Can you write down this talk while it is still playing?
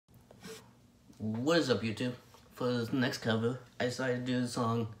What is up, YouTube? For this next cover, I decided to do the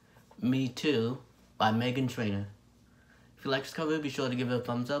song Me Too by Meghan Trainor. If you like this cover, be sure to give it a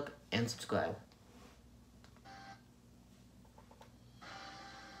thumbs up and subscribe.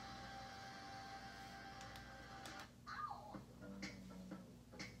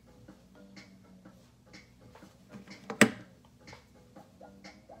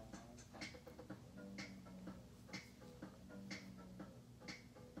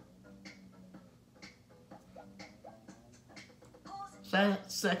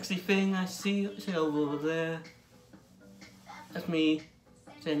 That sexy thing I see over there, that's me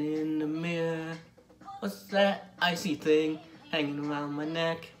standing in the mirror. What's that icy thing hanging around my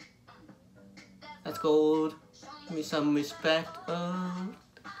neck? That's gold. Give me some respect. Oh,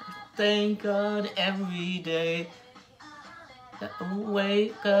 thank God every day that I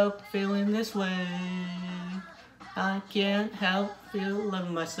wake up feeling this way. I can't help feel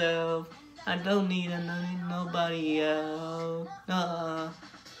loving myself. I don't need nobody else.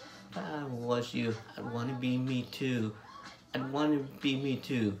 If I was you, I'd wanna be me too. I'd wanna be me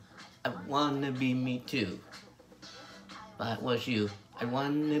too. I wanna be me too. If I was you, I'd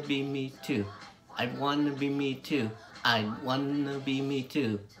wanna be me too. I'd wanna be me too. I'd wanna be me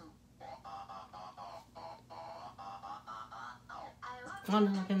too.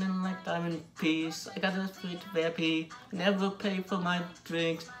 I'm looking in like diamond piece. I got a sweet VIP. Never pay for my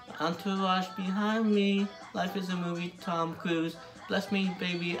drinks. Entourage behind me. Life is a movie, Tom Cruise. Bless me,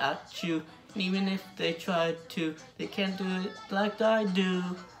 baby, at you. And even if they try to, they can't do it like I do.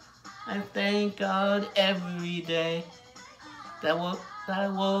 I thank God every day that I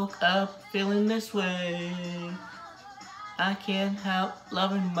woke up feeling this way. I can't help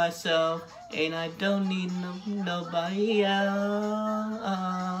loving myself, and I don't need nobody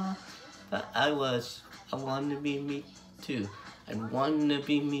else. But I wanna be me too. I wanna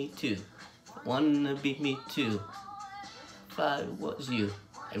be me too. I wanna be me too. If I was you,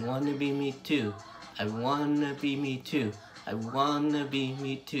 I wanna be me too. I wanna be me too. I wanna be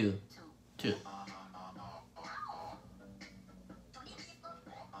me too.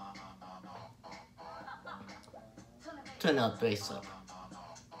 Turn the bass up.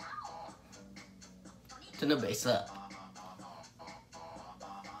 Turn the bass up.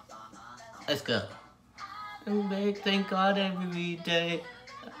 Let's go. And thank God every day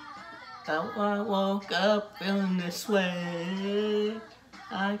that I woke up feeling this way.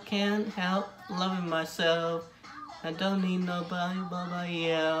 I can't help loving myself. I don't need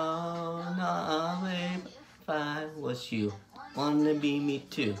nobody else. No, babe. If I was you, wanna be me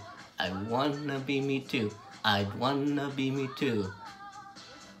too. I wanna be me too. I'd wanna be me too.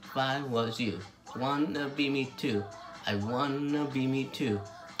 If I was you, wanna be me too. I wanna be me too.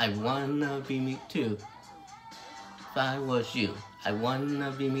 I wanna be me too. If I was you, I wanna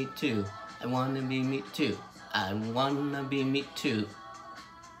be me too. I wanna be me too. I wanna be me too.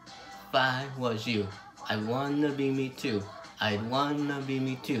 If I was you, I wanna be me too. I'd wanna be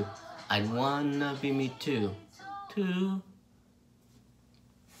me too. I'd wanna be me too.